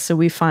diagnoses. So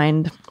we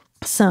find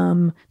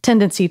some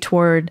tendency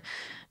toward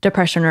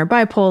depression or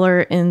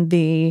bipolar in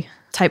the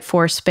type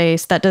 4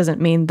 space. That doesn't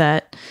mean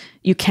that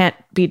you can't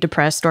be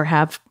depressed or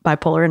have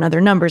bipolar in other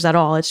numbers at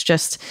all. It's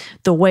just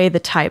the way the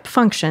type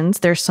functions.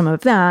 There's some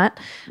of that.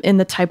 In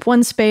the type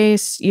 1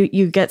 space,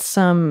 you get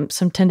some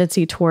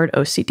tendency toward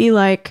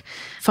OCD-like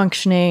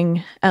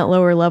functioning at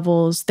lower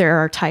levels. There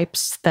are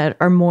types that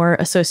are more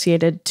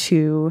associated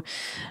to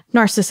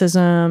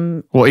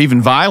narcissism. Well,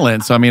 even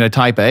violence. I mean, a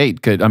type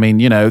 8 could,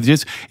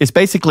 just it's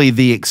basically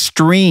the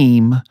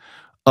extreme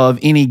of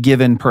any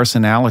given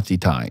personality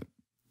type.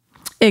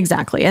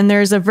 Exactly. And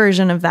there's a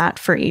version of that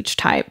for each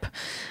type.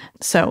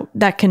 So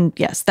that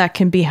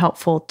can be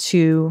helpful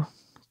to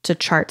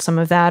chart some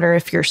of that, or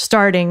if you're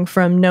starting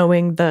from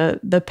knowing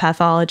the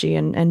pathology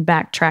and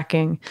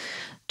backtracking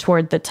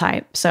toward the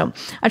type. So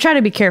I try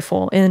to be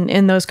careful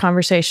in those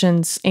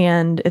conversations,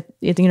 and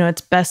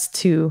it's best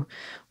to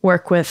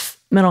work with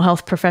mental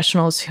health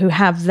professionals who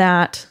have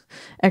that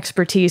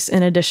expertise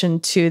in addition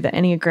to the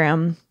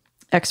Enneagram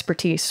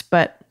expertise.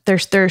 But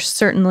there's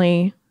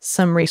certainly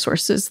some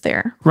resources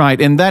there. Right.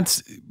 And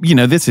that's,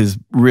 this is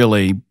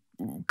really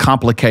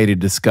complicated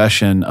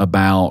discussion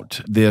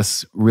about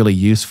this really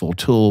useful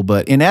tool.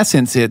 But in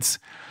essence, it's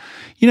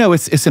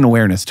an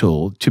awareness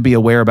tool to be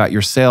aware about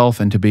yourself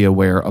and to be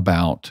aware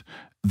about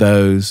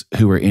those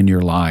who are in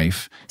your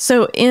life.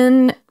 So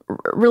in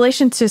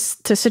relation to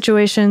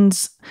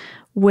situations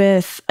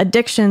with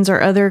addictions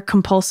or other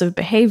compulsive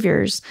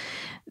behaviors,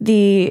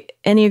 the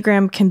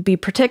Enneagram can be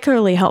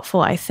particularly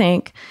helpful, I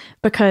think,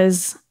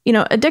 because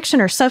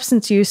addiction or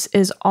substance use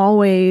is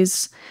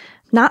always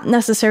not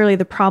necessarily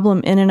the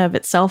problem in and of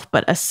itself,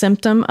 but a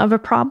symptom of a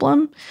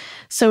problem.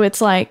 So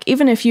it's like,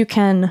 even if you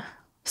can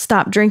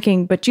stop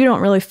drinking, but you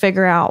don't really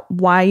figure out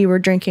why you were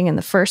drinking in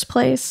the first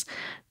place,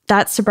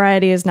 that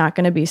sobriety is not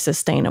going to be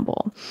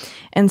sustainable.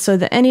 And so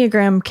the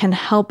Enneagram can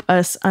help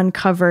us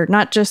uncover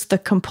not just the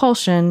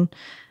compulsion,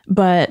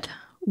 but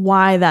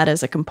why that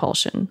is a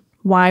compulsion,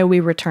 why we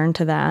return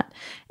to that.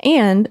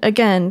 And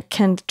again,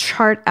 can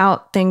chart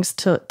out things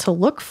to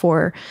look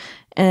for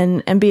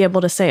and be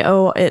able to say,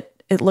 oh,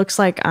 it looks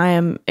like I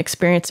am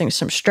experiencing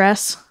some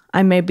stress.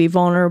 I may be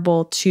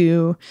vulnerable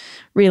to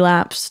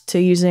relapse,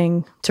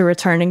 to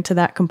returning to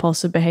that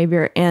compulsive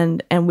behavior,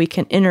 and we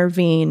can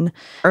intervene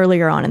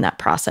earlier on in that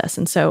process.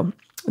 And so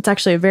it's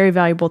actually a very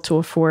valuable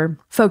tool for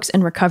folks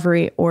in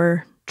recovery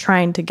or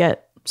trying to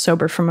get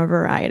sober from a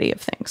variety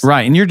of things.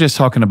 Right. And you're just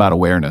talking about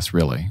awareness,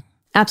 really.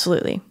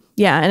 Absolutely.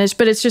 Yeah. And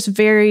it's just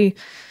very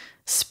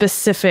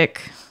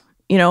specific,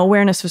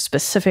 awareness of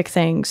specific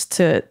things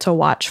to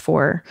watch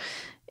for.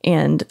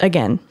 And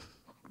again,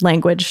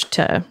 language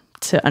to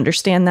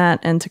understand that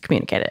and to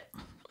communicate it.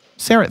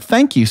 Sarah,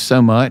 thank you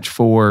so much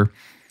for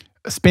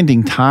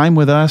spending time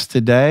with us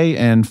today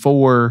and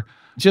for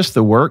just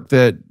the work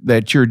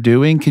that you're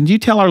doing. Can you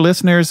tell our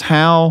listeners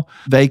how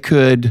they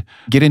could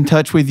get in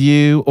touch with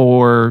you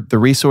or the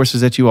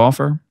resources that you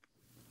offer?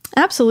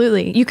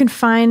 Absolutely. You can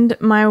find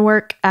my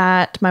work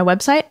at my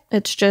website.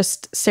 It's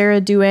just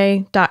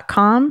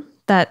sarahduet.com.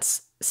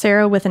 That's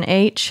Sarah with an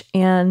H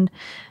and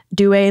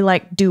Duet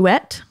like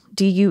duet,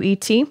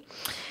 D-U-E-T.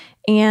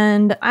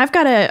 And I've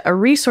got a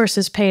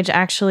resources page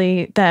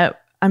actually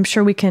that I'm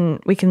sure we can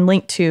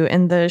link to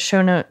in the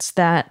show notes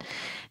that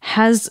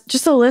has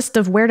just a list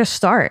of where to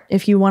start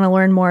if you want to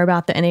learn more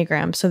about the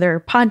Enneagram. So there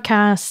are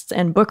podcasts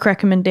and book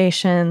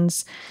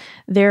recommendations.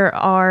 There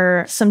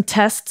are some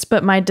tests,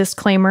 but my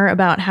disclaimer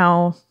about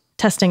how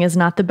testing is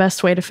not the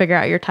best way to figure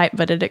out your type,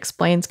 but it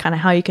explains kind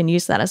of how you can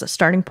use that as a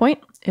starting point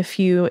if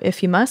you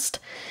must.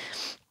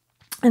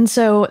 And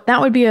so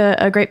that would be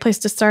a great place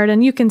to start.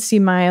 And you can see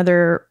my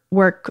other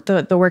work,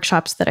 the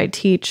workshops that I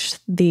teach,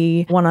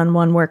 the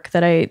one-on-one work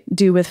that I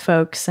do with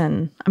folks.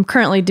 And I'm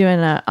currently doing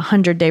a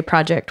 100-day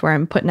project where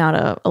I'm putting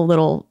out a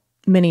little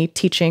mini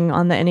teaching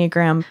on the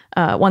Enneagram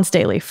once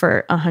daily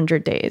for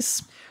 100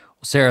 days.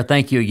 Sarah,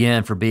 thank you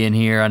again for being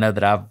here. I know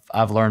that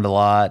I've learned a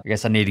lot. I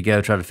guess I need to go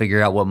try to figure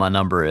out what my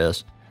number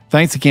is.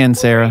 Thanks again,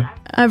 Sarah.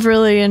 I've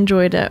really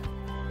enjoyed it.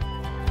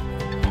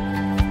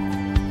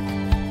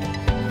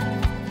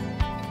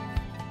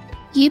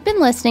 You've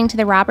been listening to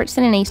the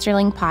Robertson and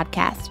Easterling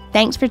podcast.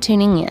 Thanks for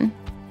tuning in.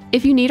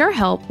 If you need our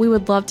help, we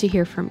would love to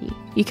hear from you.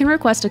 You can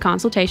request a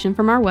consultation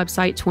from our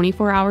website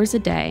 24 hours a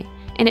day,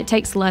 and it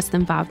takes less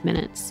than 5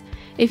 minutes.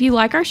 If you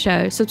like our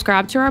show,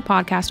 subscribe to our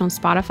podcast on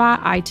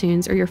Spotify,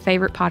 iTunes, or your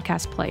favorite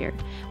podcast player.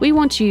 We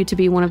want you to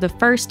be one of the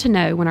first to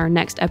know when our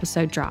next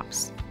episode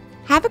drops.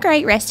 Have a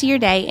great rest of your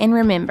day, and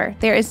remember,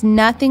 there is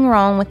nothing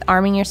wrong with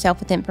arming yourself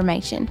with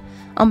information.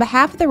 On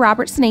behalf of the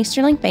Robertson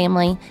Easterling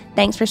family,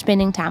 thanks for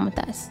spending time with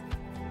us.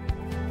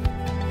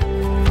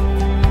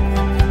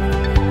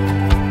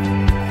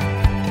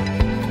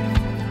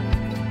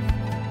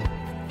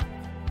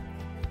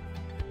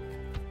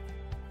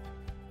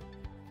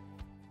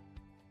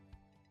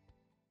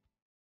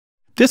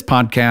 This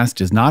podcast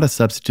is not a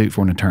substitute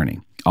for an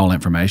attorney. All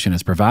information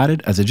is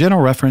provided as a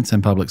general reference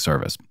and public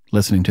service.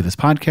 Listening to this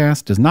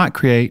podcast does not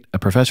create a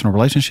professional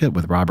relationship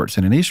with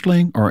Robertson and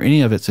Easterling or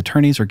any of its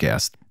attorneys or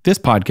guests. This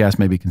podcast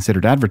may be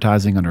considered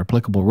advertising under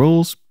applicable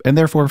rules, and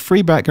therefore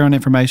free background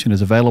information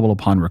is available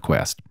upon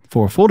request.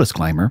 For a full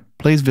disclaimer,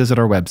 please visit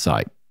our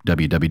website,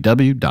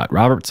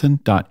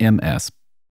 www.robertson.ms.